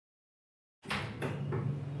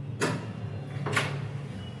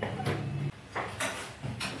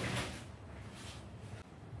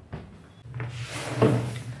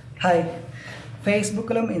Hi,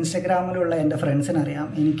 ഫേസ്ബുക്കിലും ഇൻസ്റ്റഗ്രാമിലുള്ള എൻ്റെ ഫ്രണ്ട്സിനറിയാം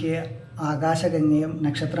എനിക്ക് ആകാശഗംഗയും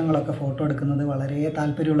നക്ഷത്രങ്ങളൊക്കെ ഫോട്ടോ എടുക്കുന്നത് വളരെ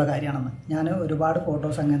താല്പര്യമുള്ള കാര്യമാണെന്ന്. ഞാൻ ഒരുപാട്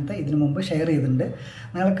ഫോട്ടോസ് അങ്ങനത്തെ ഇതിനു മുമ്പ് ഷെയർ ചെയ്തിട്ടുണ്ട്.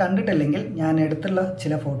 നിങ്ങൾ കണ്ടിട്ടില്ലെങ്കിൽ ഞാൻ എടുത്തുള്ള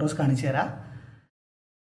ചില ഫോട്ടോസ് കാണിച്ചു തരാം.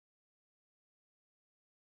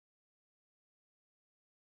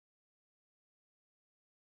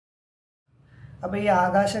 അപ്പോൾ ഈ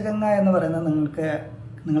ആകാശഗംഗ എന്ന് പറയുന്നത്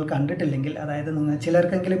നിങ്ങൾ കണ്ടിട്ടില്ലെങ്കിൽ, അതായത്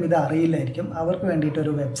ചിലർക്കെങ്കിലും ഇത് അറിയില്ലായിരിക്കും, അവർക്ക്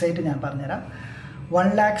വേണ്ടിയിട്ടൊരു വെബ്സൈറ്റ് ഞാൻ പറഞ്ഞുതരാം.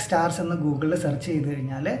 1,00,000 stars എന്ന് ഗൂഗിളിൽ സെർച്ച് ചെയ്ത്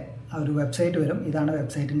കഴിഞ്ഞാൽ ഒരു വെബ്സൈറ്റ് വരും. ഇതാണ്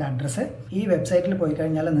വെബ്സൈറ്റിൻ്റെ അഡ്രസ്സ്. ഈ വെബ്സൈറ്റിൽ പോയി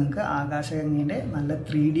കഴിഞ്ഞാൽ നിങ്ങൾക്ക് ആകാശഗംഗേൻ്റെ നല്ല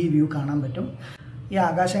 3D വ്യൂ കാണാൻ പറ്റും. ഈ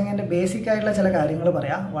ആകാശഗംഗേൻ്റെ ബേസിക് ആയിട്ടുള്ള ചില കാര്യങ്ങൾ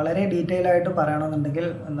പറയാം. വളരെ ഡീറ്റെയിൽ ആയിട്ട് പറയണമെന്നുണ്ടെങ്കിൽ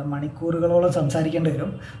മണിക്കൂറുകളോളം സംസാരിക്കേണ്ടി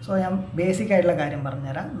വരും. സോ ഞാൻ ബേസിക് ആയിട്ടുള്ള കാര്യം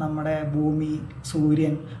പറഞ്ഞുതരാം. നമ്മുടെ ഭൂമി,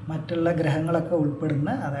 സൂര്യൻ, മറ്റുള്ള ഗ്രഹങ്ങളൊക്കെ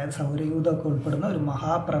ഉൾപ്പെടുന്ന, അതായത് സൗരയൂഥമൊക്കെ ഉൾപ്പെടുന്ന ഒരു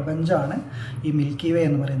മഹാപ്രപഞ്ചമാണ് ഈ മിൽക്കി വേ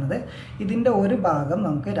എന്ന് പറയുന്നത്. ഇതിൻ്റെ ഒരു ഭാഗം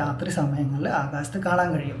നമുക്ക് രാത്രി സമയങ്ങളിൽ ആകാശത്ത് കാണാൻ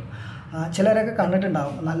കഴിയും. ചിലരൊക്കെ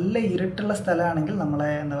കണ്ടിട്ടുണ്ടാവും. നല്ല ഇരുട്ടുള്ള സ്ഥലമാണെങ്കിൽ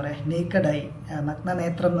നമ്മളെ നേക്കഡായി,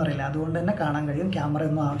 നഗ്നനേത്രം എന്ന് പറയില്ല, അതുകൊണ്ട് തന്നെ കാണാൻ കഴിയും.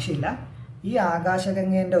 ക്യാമറയൊന്നും ആവശ്യമില്ല. ഈ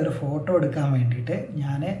ആകാശഗംഗേൻ്റെ ഒരു ഫോട്ടോ എടുക്കാൻ വേണ്ടിയിട്ട്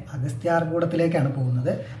ഞാൻ അഗസ്ത്യാർകൂടത്തിലേക്കാണ് പോകുന്നത്.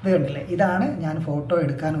 ഇത് കണ്ടില്ലേ, ഇതാണ് ഞാൻ ഫോട്ടോ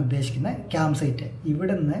എടുക്കാൻ ഉദ്ദേശിക്കുന്ന ക്യാമ്പ് സൈറ്റ്.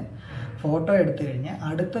 ഇവിടുന്ന് ഫോട്ടോ എടുത്തു കഴിഞ്ഞ്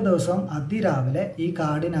അടുത്ത ദിവസം അതിരാവിലെ ഈ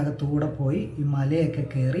കാടിനകത്തൂടെ പോയി ഈ മലയൊക്കെ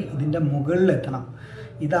കയറി ഇതിൻ്റെ മുകളിലെത്തണം.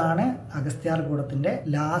 ഇതാണ് അഗസ്ത്യാർകൂടത്തിൻ്റെ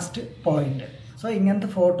ലാസ്റ്റ് പോയിന്റ്. സോ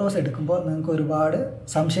ഇങ്ങനത്തെ ഫോട്ടോസ് എടുക്കുമ്പോൾ നിങ്ങൾക്ക് ഒരുപാട്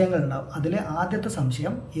സംശയങ്ങളുണ്ടാവും. അതിൽ ആദ്യത്തെ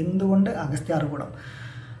സംശയം, എന്തുകൊണ്ട് അഗസ്ത്യാർകൂടം?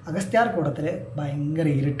 അഗസ്ത്യാർകൂടത്തിൽ ഭയങ്കര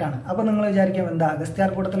ഇരുട്ടാണ്. അപ്പോൾ നിങ്ങൾ വിചാരിക്കും, എന്താ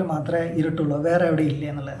അഗസ്ത്യാർകൂടത്തിൽ മാത്രമേ ഇരുട്ടുള്ളൂ, വേറെ എവിടെ ഇല്ല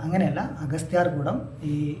എന്നുള്ളത്. അങ്ങനെയല്ല. അഗസ്ത്യാർകൂടം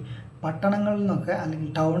ഈ പട്ടണങ്ങളിൽ നിന്നൊക്കെ അല്ലെങ്കിൽ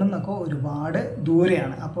ടൗണിൽ നിന്നൊക്കെ ഒരുപാട്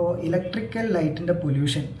ദൂരെയാണ്. അപ്പോൾ ഇലക്ട്രിക്കൽ ലൈറ്റിൻ്റെ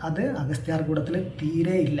പൊല്യൂഷൻ അത് അഗസ്ത്യാർകൂടത്തിൽ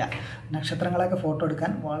തീരെ ഇല്ല. നക്ഷത്രങ്ങളൊക്കെ ഫോട്ടോ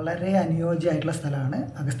എടുക്കാൻ വളരെ അനുയോജ്യമായിട്ടുള്ള സ്ഥലമാണ്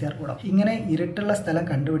അഗസ്ത്യാർകൂടം. ഇങ്ങനെ ഇരുട്ടുള്ള സ്ഥലം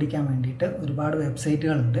കണ്ടുപിടിക്കാൻ വേണ്ടിയിട്ട് ഒരുപാട്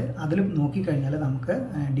വെബ്സൈറ്റുകളുണ്ട്. അതിൽ നോക്കിക്കഴിഞ്ഞാൽ നമുക്ക്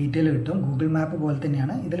ഡീറ്റെയിൽ കിട്ടും. ഗൂഗിൾ മാപ്പ് പോലെ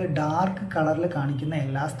തന്നെയാണ്. ഇതിൽ ഡാർക്ക് കളറിൽ കാണിക്കുന്ന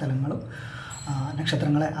എല്ലാ സ്ഥലങ്ങളും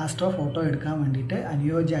നക്ഷത്രങ്ങളെ ആസ്ട്രോ ഫോട്ടോ എടുക്കാൻ വേണ്ടിയിട്ട്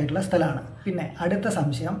അനുയോജ്യമായിട്ടുള്ള സ്ഥലമാണ്. പിന്നെ അടുത്ത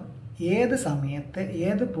സംശയം, ഏത് സമയത്ത്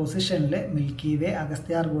ഏത് പൊസിഷനിൽ മിൽക്കി വേ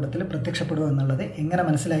അഗസ്ത്യാർകൂടത്തിൽ പ്രത്യക്ഷപ്പെടും എന്നുള്ളത് എങ്ങനെ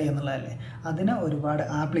മനസ്സിലായി എന്നുള്ളതല്ലേ. അതിന് ഒരുപാട്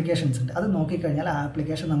ആപ്ലിക്കേഷൻസ് ഉണ്ട്. അത് നോക്കിക്കഴിഞ്ഞാൽ ആ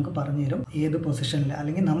ആപ്ലിക്കേഷൻ നമുക്ക് പറഞ്ഞു തരും ഏത് പൊസിഷനിൽ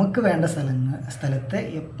അല്ലെങ്കിൽ നമുക്ക് വേണ്ട സ്ഥലത്ത്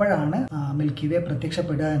എപ്പോഴാണ് മിൽക്കി വേ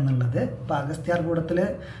പ്രത്യക്ഷപ്പെടുക എന്നുള്ളത്. ഇപ്പോൾ അഗസ്ത്യാർകൂടത്തിൽ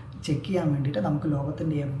ചെക്ക് ചെയ്യാൻ വേണ്ടിയിട്ട് നമുക്ക്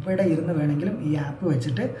ലോകത്തിൻ്റെ എവിടെ ഇരുന്ന് വേണമെങ്കിലും ഈ ആപ്പ്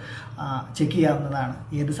വെച്ചിട്ട് ചെക്ക് ചെയ്യാവുന്നതാണ്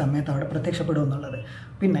ഏത് സമയത്ത് അവിടെ പ്രത്യക്ഷപ്പെടും എന്നുള്ളത്.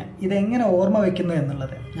 പിന്നെ ഇതെങ്ങനെ ഓർമ്മ വയ്ക്കുന്നു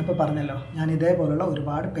എന്നുള്ളത് ഞാൻ ഇപ്പോൾ പറഞ്ഞല്ലോ. ഞാൻ ഇതേപോലുള്ള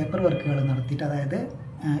ഒരുപാട് പേപ്പർ വർക്കുകൾ നടത്തിയിട്ട്, അതായത്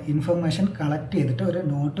ഇൻഫർമേഷൻ കളക്ട് ചെയ്തിട്ട് ഒരു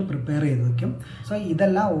നോട്ട് പ്രിപ്പയർ ചെയ്ത് വയ്ക്കും. സോ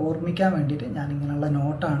ഇതെല്ലാം ഓർമ്മിക്കാൻ വേണ്ടിയിട്ട് ഞാൻ ഇങ്ങനെയുള്ള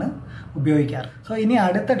നോട്ടാണ് ഉപയോഗിക്കാറ്. സോ ഇനി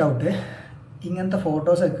അടുത്ത ഡൗട്ട്, ഇങ്ങനത്തെ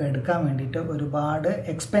ഫോട്ടോസൊക്കെ എടുക്കാൻ വേണ്ടിയിട്ട് ഒരുപാട്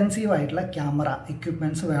എക്സ്പെൻസീവ് ആയിട്ടുള്ള ക്യാമറ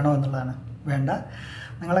എക്യുപ്മെൻറ്റ്സ് വേണോ എന്നുള്ളതാണ്. വേണ്ട.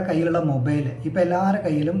 നിങ്ങളുടെ കയ്യിലുള്ള മൊബൈൽ, ഇപ്പോൾ എല്ലാവരുടെ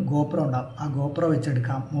കയ്യിലും ഗോപ്രോ ഉണ്ടാവും. ആ ഗോപ്രോ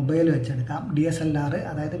വെച്ചെടുക്കാം, മൊബൈൽ വെച്ചെടുക്കാം, DSLR,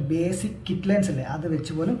 അതായത് ബേസിക് കിറ്റ് ലെൻസ് ഇല്ലേ, അത്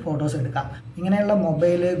വെച്ച് പോലും ഫോട്ടോസ് എടുക്കാം. ഇങ്ങനെയുള്ള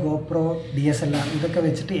മൊബൈൽ, ഗോപ്രോ, DSLR ഇതൊക്കെ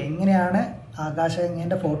വെച്ചിട്ട് എങ്ങനെയാണ്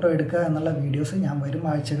ആകാശഗംഗേൻ്റെ ഫോട്ടോ എടുക്കുക എന്നുള്ള വീഡിയോസ് ഞാൻ വരും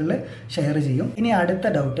ആഴ്ചകളിൽ ഷെയർ ചെയ്യും. ഇനി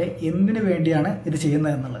അടുത്ത ഡൗട്ട്, എന്തിനു വേണ്ടിയാണ് ഇത്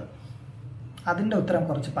ചെയ്യുന്നത് എന്നുള്ളത്. അതിൻ്റെ ഉത്തരം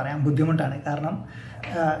കുറച്ച് പറയാൻ ബുദ്ധിമുട്ടാണ്. കാരണം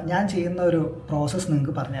ഞാൻ ചെയ്യുന്ന ഒരു പ്രോസസ്സ്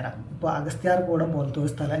നിങ്ങൾക്ക് പറഞ്ഞുതരാം. ഇപ്പോൾ അഗസ്ത്യാർകൂടം പോലത്തെ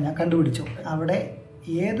ഒരു സ്ഥലം ഞാൻ കണ്ടുപിടിച്ചു. അവിടെ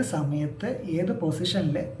ഏത് സമയത്ത് ഏത്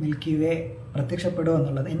പൊസിഷനിൽ മിൽക്കി വേ പ്രത്യക്ഷപ്പെടുക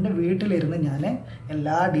എന്നുള്ളത് എൻ്റെ വീട്ടിലിരുന്ന് ഞാൻ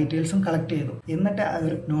എല്ലാ ഡീറ്റെയിൽസും കളക്ട് ചെയ്തു. എന്നിട്ട്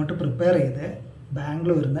ഒരു നോട്ട് പ്രിപ്പയർ ചെയ്ത്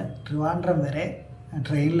ബാംഗ്ലൂരിൽ നിന്ന് ട്രിവാൻഡ്രം വരെ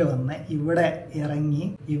ട്രെയിനിൽ വന്ന് ഇവിടെ ഇറങ്ങി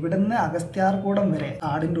ഇവിടുന്ന് അഗസ്ത്യാർകൂടം വരെ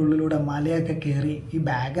കാടിൻ്റെ ഉള്ളിലൂടെ മലയൊക്കെ കയറി. ഈ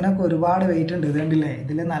ബാഗിനൊക്കെ ഒരുപാട് വെയിറ്റ് ഉണ്ട്. ഇതുകൊണ്ടില്ലേ,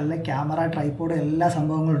 ഇതിൽ നല്ല ക്യാമറ, ട്രൈപോഡ്, എല്ലാ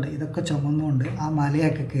സംഭവങ്ങളുണ്ട്. ഇതൊക്കെ ചുമന്നുകൊണ്ട് ആ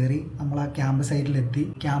മലയൊക്കെ കയറി നമ്മൾ ആ ക്യാമ്പ് സൈറ്റിലെത്തി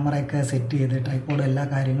ക്യാമറയൊക്കെ സെറ്റ് ചെയ്ത് ട്രൈപോഡ് എല്ലാ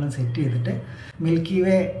കാര്യങ്ങളും സെറ്റ് ചെയ്തിട്ട് മിൽക്കി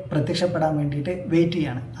വേ പ്രത്യക്ഷപ്പെടാൻ വേണ്ടിയിട്ട് വെയിറ്റ്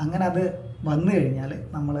ചെയ്യാണ്. അങ്ങനെ അത് വന്നു കഴിഞ്ഞാൽ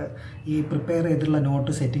നമ്മൾ ഈ പ്രിപ്പയർ ചെയ്തിട്ടുള്ള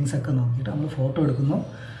നോട്ട് സെറ്റിങ്സൊക്കെ നോക്കിയിട്ട് നമ്മൾ ഫോട്ടോ എടുക്കുന്നു.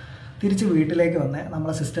 തിരിച്ച് വീട്ടിലേക്ക് വന്ന്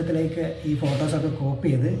നമ്മളെ സിസ്റ്റത്തിലേക്ക് ഈ ഫോട്ടോസൊക്കെ കോപ്പി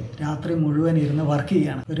ചെയ്ത് രാത്രി മുഴുവൻ ഇരുന്ന് വർക്ക്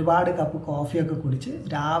ചെയ്യുകയാണ്. ഒരുപാട് കപ്പ് കോഫിയൊക്കെ കുടിച്ച്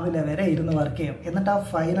രാവിലെ വരെ ഇരുന്ന് വർക്ക് ചെയ്യും. എന്നിട്ട് ആ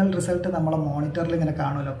ഫൈനൽ റിസൾട്ട് നമ്മളെ മോണിറ്ററിൽ ഇങ്ങനെ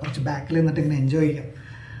കാണുമല്ലോ, കുറച്ച് ബാക്കിൽ നിന്നിട്ട് ഇങ്ങനെ എൻജോയ് ചെയ്യും.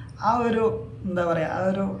 ആ ഒരു ആ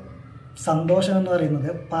ഒരു സന്തോഷം എന്ന്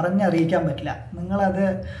പറയുന്നത് പറഞ്ഞറിയിക്കാൻ പറ്റില്ല. നിങ്ങളത്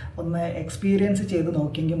ഒന്ന് എക്സ്പീരിയൻസ് ചെയ്ത്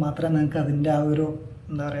നോക്കിയെങ്കിൽ മാത്രമേ നിങ്ങൾക്ക് അതിൻ്റെ ആ ഒരു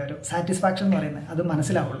ഒരു സാറ്റിസ്ഫാക്ഷൻ എന്ന് പറയുന്നത് അത്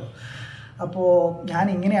മനസ്സിലാവുള്ളൂ. അപ്പോൾ ഞാൻ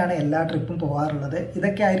ഇങ്ങനെയാണ് എല്ലാ ട്രിപ്പും പോകാറുള്ളത്.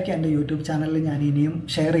 ഇതൊക്കെ ആയിരിക്കും എൻ്റെ യൂട്യൂബ് ചാനലിൽ ഞാൻ ഇനിയും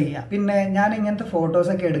ഷെയർ ചെയ്യുക. പിന്നെ ഞാൻ ഇങ്ങനത്തെ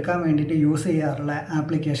ഫോട്ടോസൊക്കെ എടുക്കാൻ വേണ്ടിയിട്ട് യൂസ് ചെയ്യാറുള്ള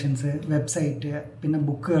ആപ്ലിക്കേഷൻസ്, വെബ്സൈറ്റ്, പിന്നെ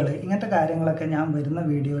ബുക്കുകൾ, ഇങ്ങനത്തെ കാര്യങ്ങളൊക്കെ ഞാൻ വരുന്ന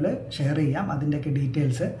വീഡിയോയിൽ ഷെയർ ചെയ്യാം, അതിൻ്റെയൊക്കെ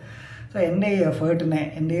ഡീറ്റെയിൽസ്. സോ എൻ്റെ ഈ എഫേർട്ടിനെ,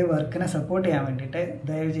 എൻ്റെ ഈ വർക്കിനെ സപ്പോർട്ട് ചെയ്യാൻ വേണ്ടിയിട്ട്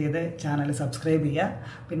ദയവ് ചെയ്ത് ചാനൽ സബ്സ്ക്രൈബ് ചെയ്യുക.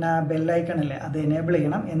 പിന്നെ ആ ബെല്ലൈക്കണില്ലേ അത് എനേബിൾ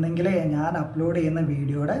ചെയ്യണം. എന്നെങ്കിലേ ഞാൻ അപ്ലോഡ് ചെയ്യുന്ന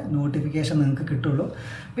വീഡിയോയുടെ നോട്ടിഫിക്കേഷൻ നിങ്ങൾക്ക് കിട്ടുള്ളൂ.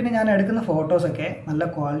 പിന്നെ ഞാൻ എടുക്കുന്ന ഫോട്ടോസൊക്കെ നല്ല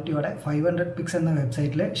ക്വാളിറ്റിയോടെ 500 പിക്സ് എന്ന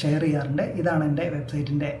വെബ്സൈറ്റിൽ ഷെയർ ചെയ്യാറുണ്ട്. ഇതാണ് എൻ്റെ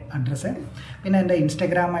വെബ്സൈറ്റിൻ്റെ അഡ്രസ്സ്. പിന്നെ എൻ്റെ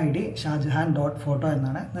ഇൻസ്റ്റഗ്രാം ID ഷാജഹാൻ.photo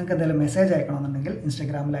എന്നാണ്. നിങ്ങൾക്ക് എന്തെങ്കിലും മെസ്സേജ് അയക്കണമെന്നുണ്ടെങ്കിൽ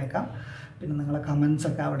ഇൻസ്റ്റഗ്രാമിൽ അയക്കാം. പിന്നെ നിങ്ങളെ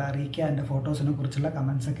കമൻസൊക്കെ അവിടെ അറിയിക്കുക. എൻ്റെ ഫോട്ടോസിനെ കുറിച്ചുള്ള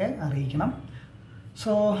കമൻസൊക്കെ അറിയിക്കണം.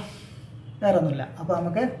 സോ വേറെ ഒന്നുമില്ല. അപ്പോൾ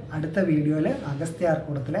നമുക്ക് അടുത്ത വീഡിയോയിൽ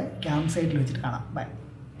അഗസ്ത്യാർകൂടത്തിലെ ക്യാമ്പ് സൈറ്റിൽ വെച്ചിട്ട് കാണാം. ബൈ.